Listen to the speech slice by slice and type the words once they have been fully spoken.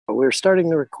We're starting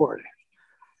the recording.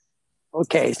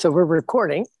 Okay, so we're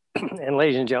recording. And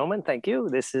ladies and gentlemen, thank you.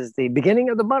 This is the beginning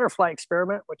of the butterfly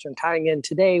experiment, which I'm tying in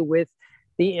today with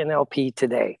the NLP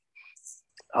today.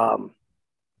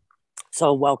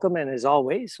 So welcome. And as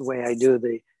always, the way I do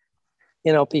the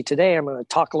NLP today, I'm going to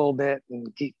talk a little bit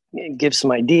and give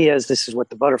some ideas. This is what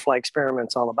the butterfly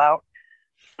experiment's all about.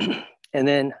 And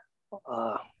then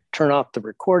turn off the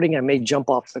recording. I may jump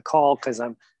off the call because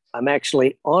I'm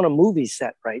actually on a movie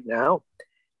set right now.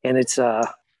 And it's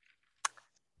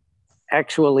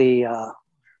actually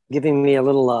giving me a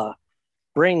little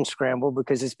brain scramble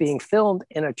because it's being filmed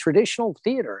in a traditional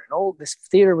theater. This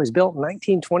theater was built in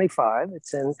 1925.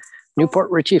 It's in Newport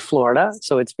Richey, Florida.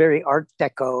 So it's very Art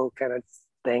Deco kind of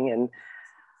thing. And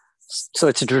so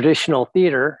it's a traditional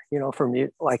theater, from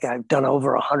like I've done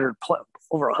over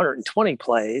 120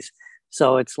 plays.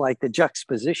 So it's like the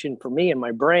juxtaposition for me in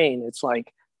my brain. It's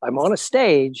like I'm on a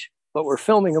stage, but we're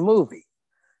filming a movie.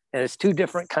 And it's two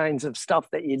different kinds of stuff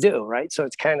that you do, right? So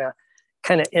it's kind of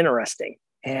interesting,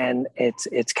 and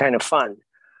it's kind of fun.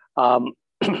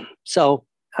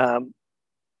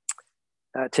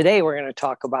 Today we're going to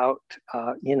talk about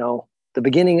the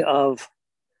beginning of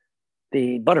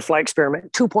the butterfly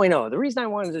experiment 2.0. The reason I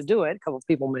wanted to do it, a couple of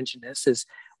people mentioned this, is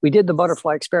we did the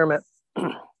butterfly experiment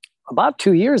about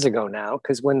 2 years ago now,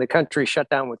 because when the country shut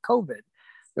down with COVID,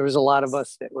 there was a lot of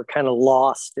us that were kind of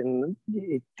lost and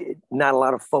not a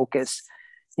lot of focus.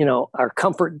 Our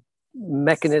comfort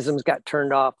mechanisms got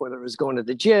turned off, whether it was going to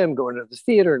the gym, going to the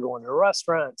theater, going to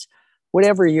restaurants,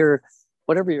 whatever your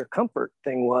comfort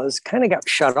thing was, kind of got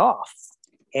shut off.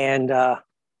 And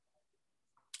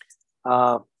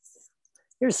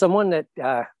here's someone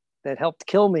that helped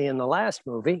kill me in the last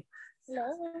movie.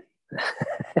 No.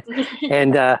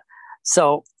 And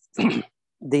so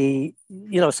we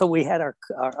had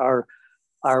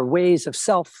our ways of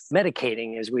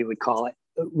self-medicating, as we would call it,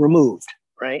 removed,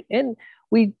 right? And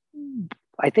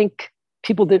I think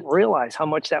people didn't realize how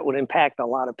much that would impact a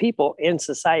lot of people in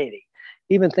society.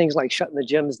 Even things like shutting the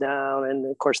gyms down, and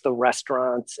of course the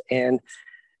restaurants, and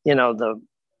the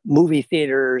movie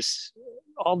theaters,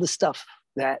 all the stuff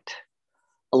that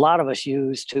a lot of us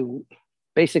use to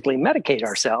basically medicate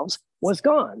ourselves was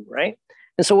gone, right?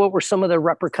 And so what were some of the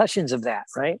repercussions of that,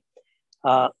 right?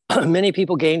 Many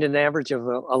people gained an average of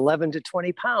 11 to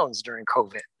 20 pounds during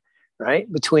COVID,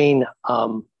 right? Between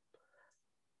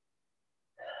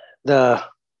the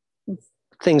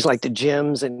things like the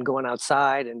gyms and going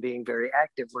outside and being very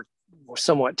active were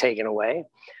somewhat taken away.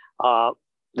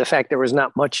 The fact there was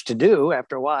not much to do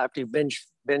after a while, after you binge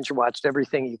watched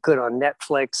everything you could on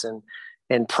Netflix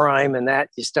and Prime and that,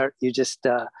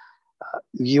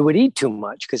 you would eat too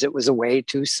much because it was a way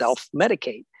to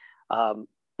self-medicate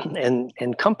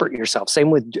and comfort yourself.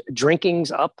 Same with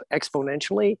drinking's up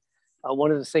exponentially.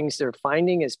 One of the things they're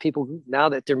finding is people, now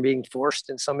that they're being forced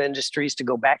in some industries to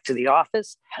go back to the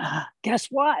office, guess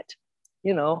what?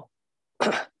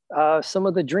 Some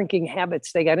of the drinking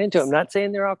habits they got into, I'm not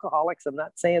saying they're alcoholics, I'm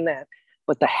not saying that,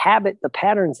 but the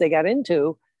patterns they got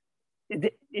into,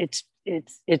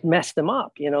 it messed them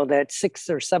up. That 6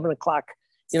 or 7 o'clock,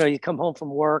 you come home from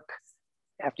work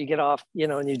after you get off,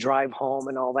 and you drive home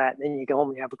and all that. And then you go home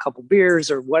and you have a couple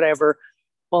beers or whatever.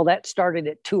 Well, that started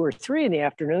at 2 or 3 in the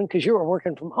afternoon because you were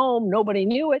working from home. Nobody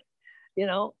knew it,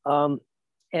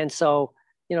 and so,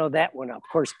 that went up. Of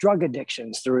course, drug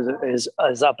addictions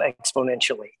is up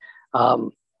exponentially.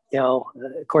 Of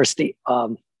course, the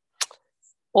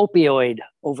opioid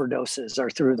overdoses are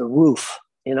through the roof,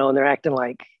 and they're acting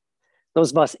like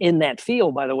those of us in that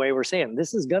field, by the way, we're saying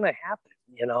this is going to happen,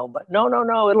 but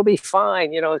no, it'll be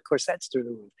fine. Of course, that's through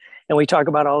the roof. And we talk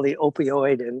about all the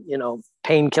opioid and,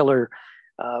 painkiller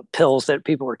pills that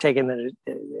people were taking that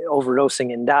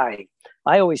overdosing and dying.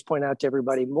 I always point out to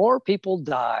everybody, more people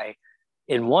die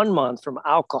in 1 month from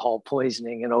alcohol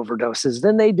poisoning and overdoses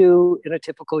than they do in a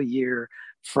typical year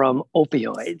from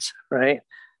opioids, right?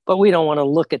 But we don't want to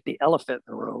look at the elephant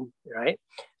in the room, right?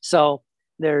 So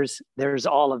there's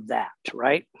all of that,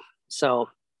 right? So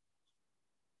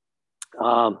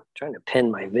trying to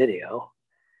pin my video.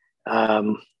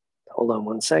 Hold on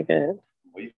one second.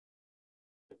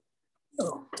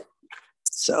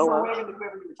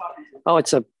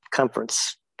 It's a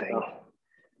conference thing.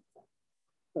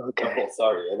 Okay. Oh,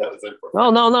 sorry, that was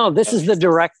important. Oh, no. This is the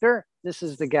director. This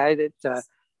is the guy that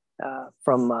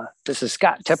this is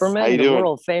Scott Tepperman, the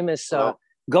world famous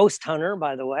ghost hunter,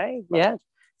 by the way. Yeah.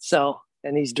 So,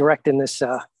 and he's directing this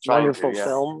wonderful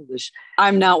film.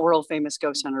 I'm not world famous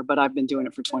ghost hunter, but I've been doing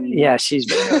it for 20 years. Yeah, she's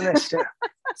been doing this too.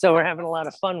 So we're having a lot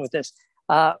of fun with this.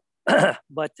 But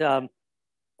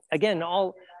again,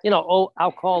 all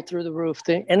alcohol through the roof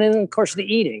thing. And then of course the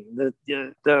eating, the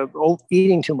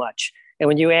eating too much. And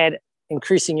when you add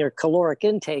increasing your caloric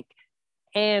intake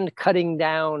and cutting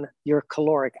down your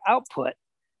caloric output,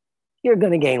 you're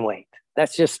going to gain weight.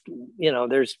 That's just,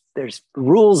 there's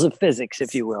rules of physics,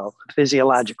 if you will,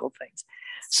 physiological things.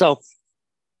 So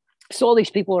all these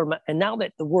people are, and now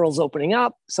that the world's opening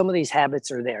up, some of these habits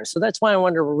are there. So that's why I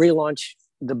wanted to relaunch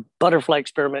the Butterfly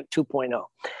Experiment 2.0.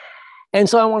 And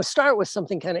so I want to start with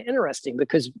something kind of interesting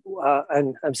because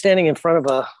I'm standing in front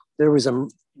of there was a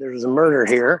murder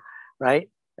here, right?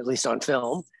 At least on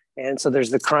film. And so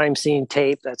there's the crime scene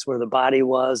tape. That's where the body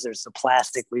was. There's the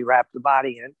plastic we wrapped the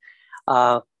body in.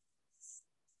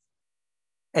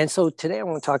 And so today I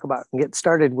want to talk about and get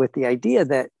started with the idea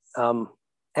that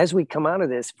as we come out of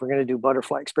this, if we're going to do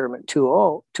Butterfly Experiment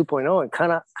 2.0 and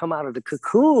kind of come out of the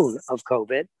cocoon of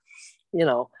COVID,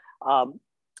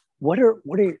 what are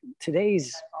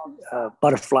today's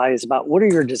Butterfly is about? What are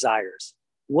your desires?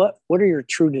 What are your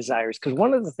true desires? Because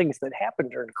one of the things that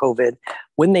happened during COVID,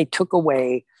 when they took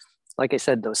away, like I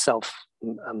said, those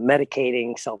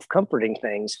self-medicating, self-comforting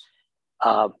things,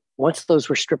 once those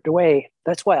were stripped away,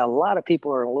 that's why a lot of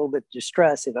people are a little bit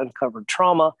distressed. They've uncovered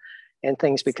trauma and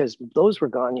things because those were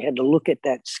gone. You had to look at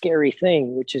that scary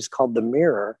thing, which is called the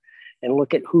mirror, and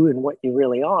look at who and what you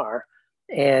really are.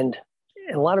 And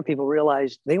a lot of people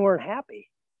realized they weren't happy.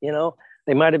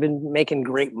 They might have been making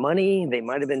great money. They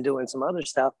might have been doing some other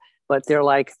stuff, but they're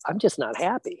like, I'm just not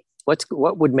happy. What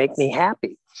would make me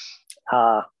happy?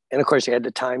 And of course, you had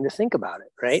the time to think about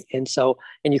it, right? And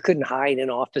you couldn't hide in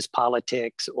office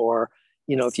politics or,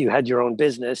 if you had your own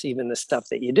business, even the stuff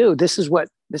that you do.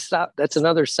 That's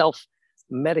another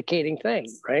self-medicating thing,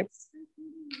 right?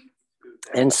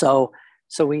 And so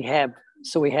we have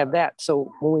that.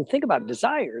 So when we think about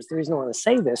desires, the reason I want to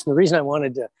say this, and the reason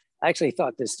I actually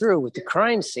thought this through with the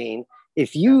crime scene,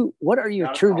 what are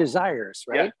your true desires,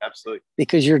 right? Yeah, absolutely.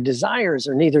 Because your desires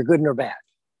are neither good nor bad,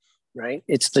 right?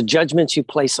 It's the judgments you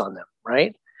place on them,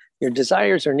 right? Your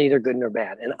desires are neither good nor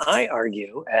bad. And I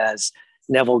argue, as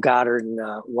Neville Goddard and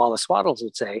Wallace Wattles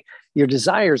would say, your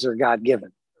desires are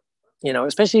God-given,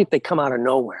 especially if they come out of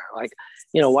nowhere. Like,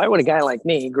 why would a guy like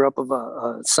me grew up of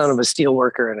a son of a steel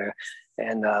worker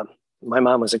and my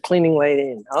mom was a cleaning lady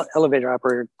and elevator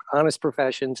operator, honest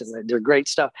professions, and they're great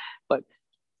stuff. But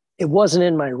it wasn't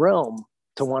in my realm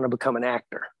to want to become an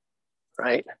actor,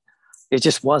 right? It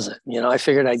just wasn't. I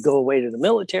figured I'd go away to the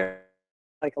military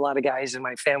like a lot of guys in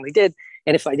my family did.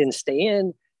 And if I didn't stay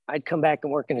in, I'd come back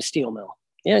and work in a steel mill,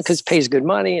 because it pays good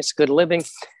money. It's good living.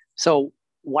 So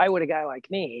why would a guy like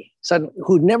me,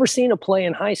 who'd never seen a play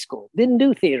in high school, didn't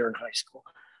do theater in high school,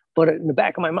 but in the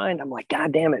back of my mind, I'm like,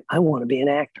 God damn it, I want to be an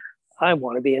actor. I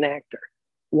want to be an actor.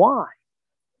 Why?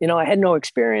 I had no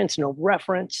experience, no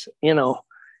reference, and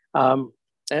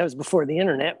it was before the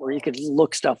internet where you could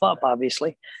look stuff up,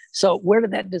 obviously. So where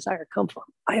did that desire come from?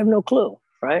 I have no clue,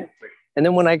 right? And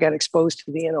then when I got exposed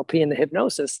to the NLP and the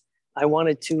hypnosis, I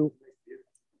wanted to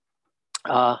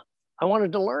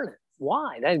learn it.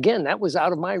 Why? That was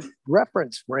out of my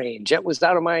reference range. That was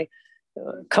out of my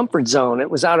comfort zone. It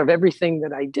was out of everything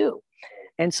that I do.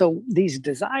 And so these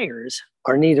desires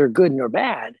are neither good nor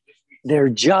bad. They're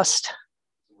just,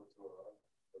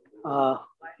 I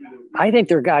think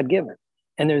they're God-given,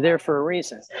 and they're there for a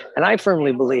reason. And I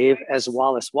firmly believe, as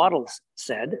Wallace Wattles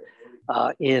said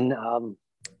in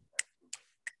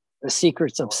The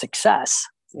Secrets of Success,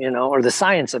 or The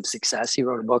Science of Success, he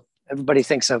wrote a book. Everybody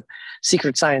thinks of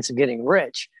Secret Science of Getting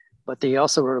Rich, but he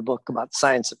also wrote a book about the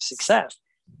science of success.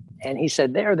 And he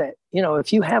said there that,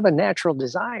 if you have a natural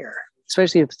desire,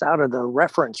 especially if it's out of the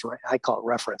reference, I call it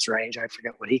reference range. I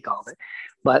forget what he called it,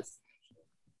 but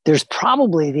there's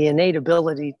probably the innate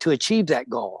ability to achieve that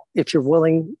goal if you're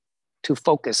willing to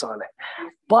focus on it.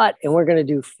 And we're going to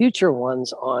do future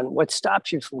ones on what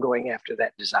stops you from going after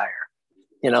that desire.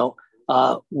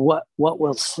 What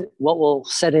will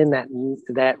set in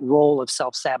that role of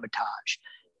self-sabotage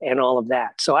and all of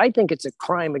that. So I think it's a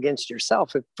crime against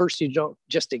yourself if first you don't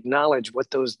just acknowledge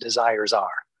what those desires are,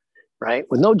 right?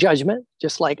 With no judgment,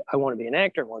 just like I want to be an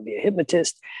actor, I want to be a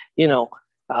hypnotist,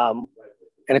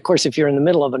 and of course, if you're in the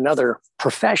middle of another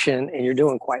profession and you're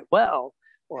doing quite well,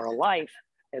 or a life,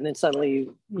 and then suddenly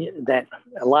that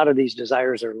a lot of these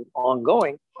desires are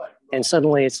ongoing, and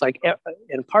suddenly it's like,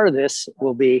 and part of this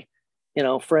will be,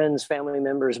 friends, family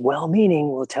members,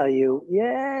 well-meaning will tell you,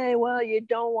 yeah, well, you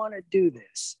don't want to do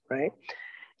this, right?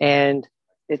 And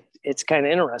it's kind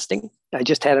of interesting. I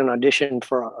just had an audition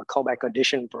for a callback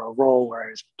audition for a role where I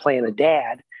was playing a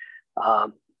dad,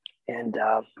 and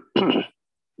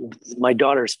my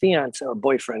daughter's fiance or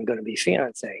boyfriend, going to be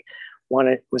fiance,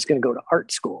 was going to go to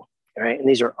art school. right? And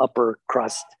these are upper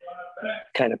crust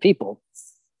kind of people.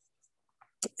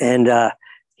 And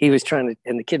he was trying to,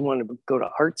 and the kid wanted to go to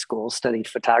art school, study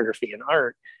photography and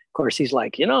art. Of course, he's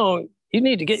like, you know, you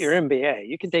need to get your MBA.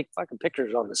 You can take fucking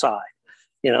pictures on the side.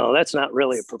 You know, that's not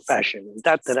really a profession.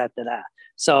 Da, da, da, da, da.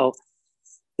 So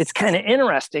it's kind of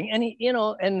interesting. And, he, you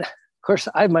know, and of course,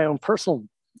 I have my own personal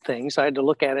things. So I had to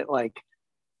look at it like,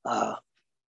 I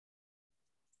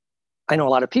know a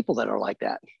lot of people that are like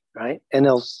that, right? And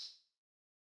they'll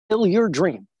kill your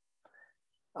dream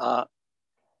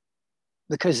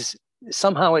because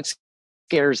somehow it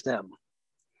scares them.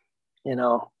 You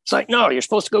know, it's like, no, you're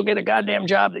supposed to go get a goddamn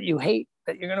job that you hate,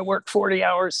 that you're going to work 40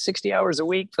 hours, 60 hours a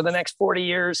week for the next 40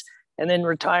 years and then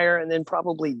retire and then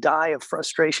probably die of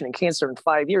frustration and cancer in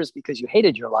 5 years because you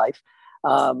hated your life.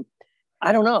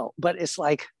 I don't know, but it's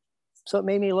like, so it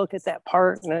made me look at that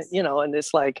part, and, you know, and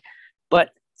it's like, but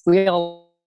we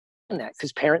all in that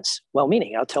because parents,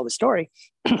 well-meaning, I'll tell the story.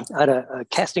 I had a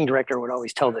casting director would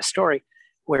always tell this story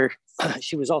where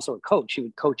she was also a coach. She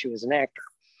would coach you as an actor.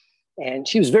 And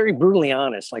she was very brutally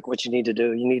honest, like what you need to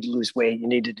do. You need to lose weight. You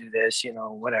need to do this, you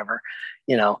know, whatever.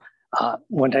 You know,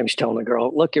 one time she told the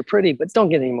girl, look, you're pretty, but don't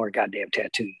get any more goddamn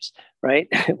tattoos, right?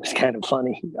 It was kind of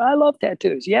funny. I love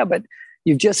tattoos. Yeah, but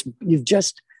you've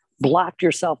just blocked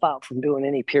yourself out from doing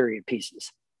any period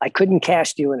pieces. I couldn't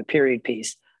cast you in a period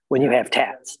piece when you have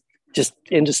tats. Just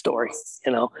end of story,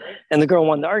 you know. And the girl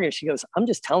wanted to argue. She goes, I'm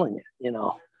just telling you, you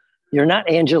know. You're not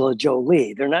Angela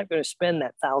Jolie. They're not going to spend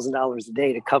that $1,000 a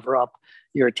day to cover up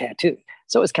your tattoo.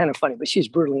 So it's kind of funny, but she's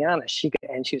brutally honest. She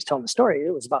was telling the story.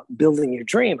 It was about building your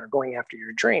dream or going after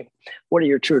your dream. What are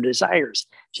your true desires?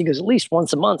 She goes, at least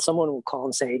once a month, someone will call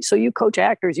and say, so you coach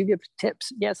actors, you give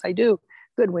tips. Yes, I do.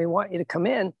 Good. We want you to come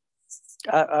in.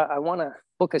 I want to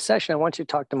book a session. I want you to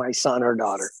talk to my son or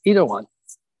daughter, either one.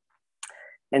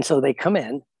 And so they come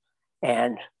in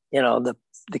and, you know,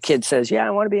 the kid says, yeah, I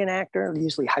want to be an actor,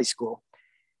 usually high school.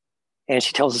 And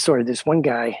she tells the story of this one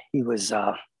guy. He was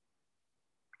a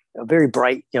very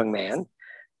bright young man.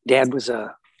 Dad was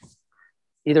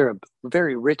either a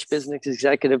very rich business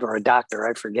executive or a doctor,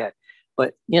 I forget.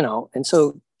 But, you know, and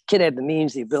so kid had the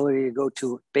means, the ability to go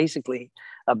to basically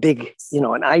a big, you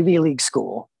know, an Ivy League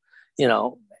school, you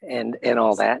know, and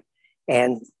all that.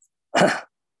 And,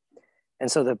 and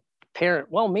so the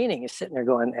parent, well-meaning, is sitting there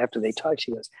going, after they talk,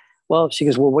 she goes, well,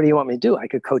 what do you want me to do? I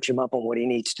could coach him up on what he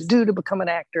needs to do to become an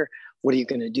actor. What are you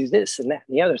going to do? This and that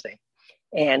and the other thing.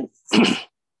 And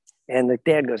and the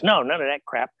dad goes, no, none of that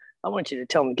crap. I want you to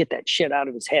tell him to get that shit out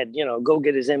of his head. You know, go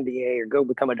get his MBA or go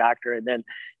become a doctor. And then,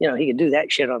 you know, he can do that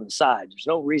shit on the side. There's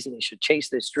no reason he should chase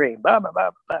this dream. Blah, blah, blah,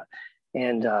 blah.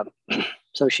 And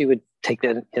so she would take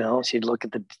that, you know, she'd look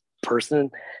at the person.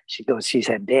 She goes, she's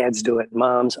had dads do it,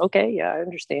 moms. Okay, yeah, I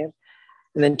understand.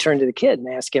 And then turn to the kid and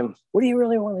ask him, what do you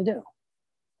really want to do?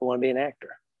 I want to be an actor.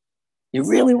 You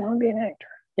really want to be an actor?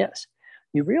 Yes.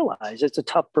 You realize it's a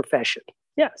tough profession.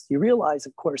 Yes. You realize,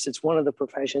 of course, it's one of the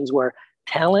professions where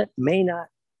talent may not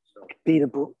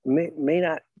may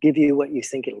not give you what you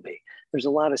think it'll be. There's a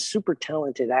lot of super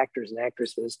talented actors and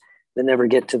actresses that never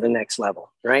get to the next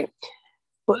level, right?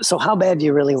 But so how bad do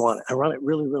you really want it? I want it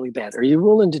really, really bad. Are you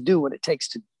willing to do what it takes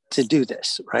to do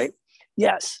this, right?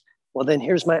 Yes. Well, then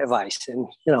here's my advice. And,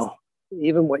 you know,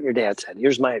 even what your dad said,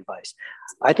 here's my advice.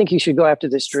 I think you should go after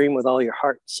this dream with all your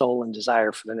heart, soul, and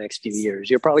desire for the next few years.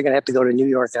 You're probably going to have to go to New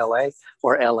York, LA,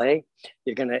 or LA.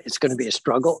 It's going to be a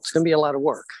struggle. It's going to be a lot of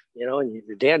work, you know, and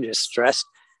your dad just stressed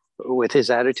with his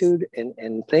attitude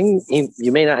and thing.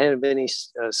 You may not have any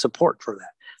support for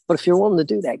that. But if you're willing to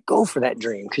do that, go for that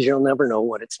dream because you'll never know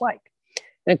what it's like.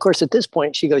 And of course, at this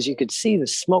point, she goes, you could see the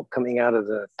smoke coming out of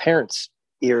the parents'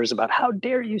 ears about how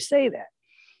dare you say that.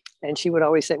 And she would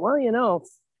always say, well, you know,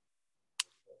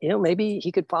 maybe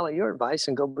he could follow your advice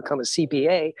and go become a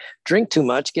CPA, drink too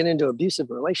much, get into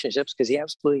abusive relationships because he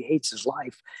absolutely hates his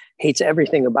life, hates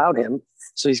everything about him.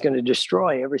 So he's going to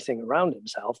destroy everything around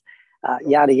himself,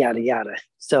 yada, yada, yada.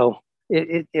 So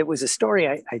it was a story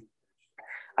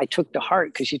I took to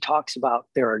heart because she talks about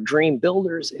there are dream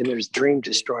builders and there's dream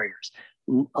destroyers.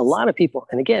 A lot of people,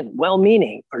 and again,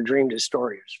 well-meaning, are dream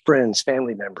destroyers, friends,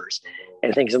 family members,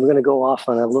 and things. I'm going to go off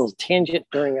on a little tangent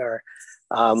during our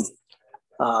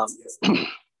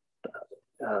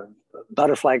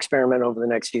butterfly experiment over the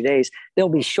next few days. They'll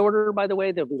be shorter, by the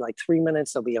way. They'll be like 3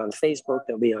 minutes. They'll be on Facebook.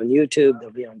 They'll be on YouTube. They'll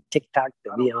be on TikTok.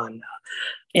 They'll be on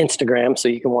Instagram, so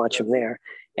you can watch them there.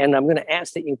 And I'm going to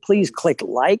ask that you please click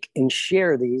like and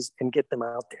share these and get them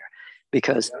out there.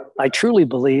 Because I truly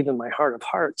believe in my heart of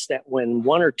hearts that when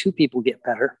one or two people get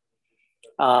better,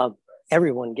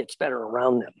 everyone gets better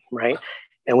around them, right?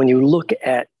 And when you look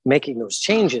at making those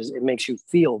changes, it makes you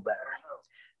feel better.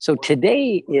 So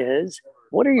today is,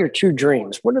 what are your true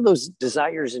dreams? What are those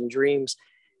desires and dreams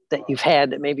that you've had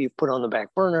that maybe you put on the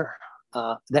back burner,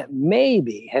 that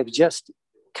maybe have just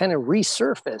kind of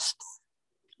resurfaced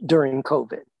during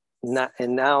COVID?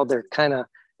 And now they're kind of,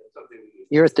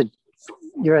 you're at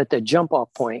the jump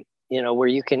off point, where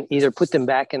you can either put them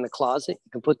back in the closet,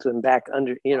 you can put them back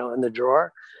under, in the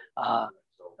drawer,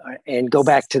 and go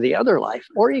back to the other life,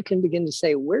 or you can begin to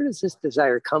say, where does this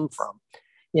desire come from?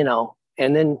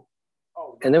 And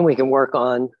then we can work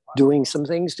on doing some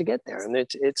things to get there. And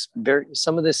it's very,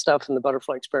 some of this stuff in the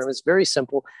butterfly experiment is very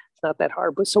simple. It's not that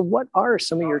hard. But so what are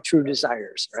some of your true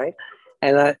desires, right?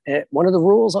 And one of the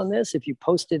rules on this, if you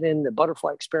post it in the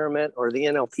butterfly experiment or the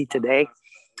NLP today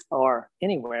or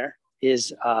anywhere,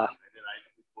 is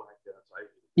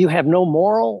you have no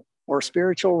moral or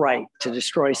spiritual right to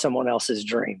destroy someone else's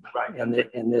dream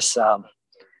in this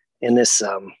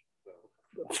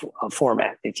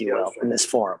format, if you will, in this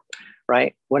forum,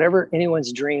 right? Whatever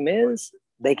anyone's dream is,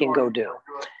 they can go do.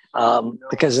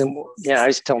 Because I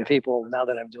was telling people, now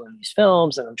that I'm doing these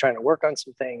films and I'm trying to work on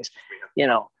some things,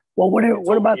 well,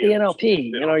 what about the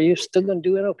NLP? Are you still going to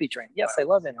do NLP training? Yes, I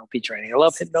love NLP training. I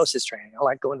love hypnosis training. I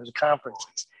like going to the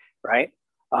conferences, right?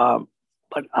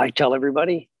 But I tell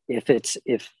everybody, if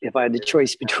I had the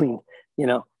choice between,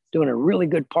 doing a really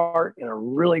good part in a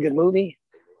really good movie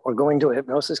or going to a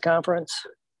hypnosis conference,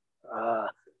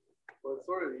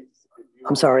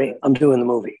 I'm sorry, I'm doing the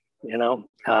movie, and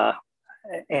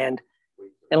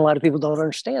a lot of people don't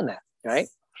understand that, right?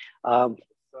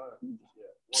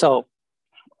 So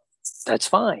that's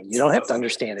fine. You don't have to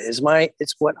understand it.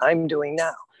 It's what I'm doing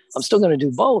now. I'm still going to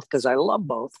do both because I love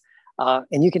both.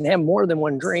 And you can have more than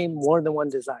one dream, more than one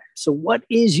desire. So what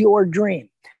is your dream?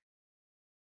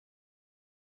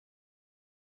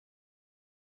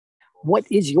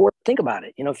 Think about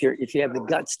it. If you have the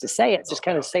guts to say it, just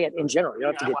kind of say it in general. You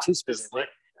don't have to get too specific.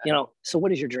 So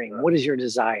what is your dream? What is your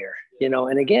desire?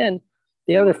 And again,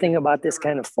 the other thing about this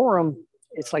kind of forum,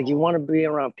 it's like you want to be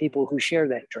around people who share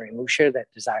that dream, who share that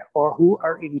desire, or who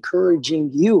are encouraging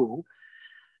you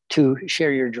to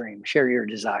share your dream, share your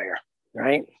desire,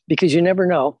 right? Because you never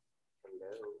know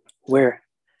where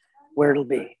it'll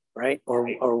be, right? Or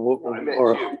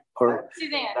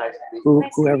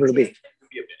whoever it'll be.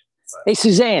 Hey,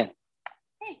 Suzanne.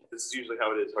 Hey. This is usually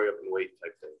how it is. Hurry up and wait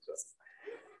type thing.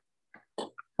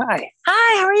 So. Hi.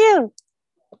 Hi. How are you?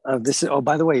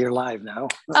 By the way, you're live now.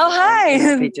 Oh, hi.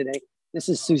 Today. This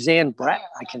is Suzanne Bratton.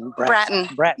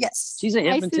 Yes. She's a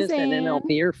hypnotist and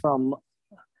NLPer from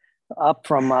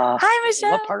Hi,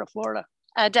 Michelle. What part of Florida?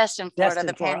 Destin, Florida,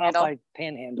 the Panhandle. Up by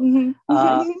Panhandle.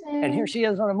 Mm-hmm. And here she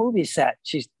is on a movie set.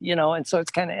 She's, and so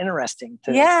it's kind of interesting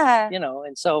to,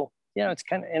 and so, it's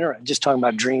kind of interesting just talking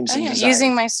about dreams and desires.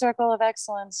 Using my circle of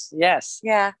excellence. Yes.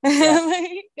 Yeah.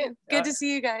 Good to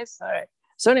see you guys. All right.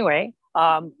 So anyway,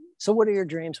 so what are your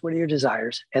dreams? What are your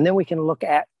desires? And then we can look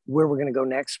at where we're going to go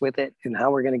next with it and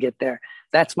how we're going to get there.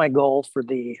 That's my goal for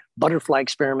the Butterfly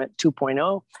Experiment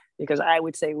 2.0, because I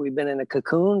would say we've been in a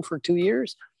cocoon for 2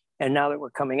 years. And now that we're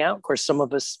coming out, of course, some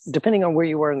of us, depending on where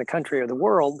you were in the country or the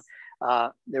world,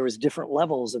 there was different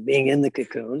levels of being in the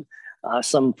cocoon,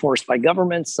 some forced by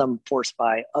governments, some forced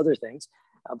by other things.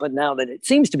 But now that it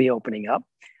seems to be opening up,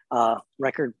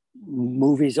 record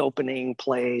movies opening,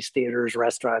 plays, theaters,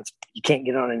 restaurants, you can't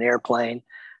get on an airplane,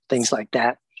 things like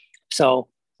that. So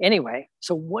anyway,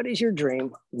 so what is your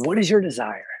dream? What is your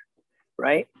desire,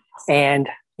 right? And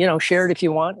share it if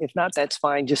you want. If not, that's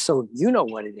fine, just so you know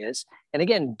what it is. And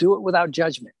again, do it without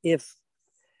judgment.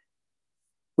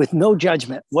 With no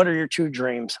judgment, what are your true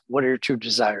dreams? What are your true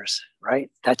desires, right?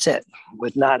 That's it.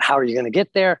 With not how are you going to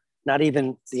get there, not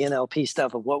even the NLP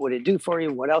stuff of what would it do for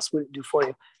you? What else would it do for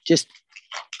you? Just,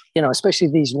 especially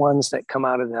these ones that come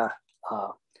out of the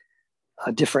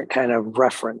a different kind of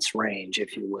reference range,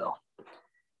 if you will.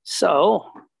 So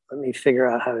let me figure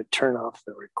out how to turn off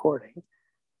the recording.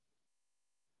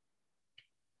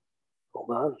 Hold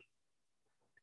on.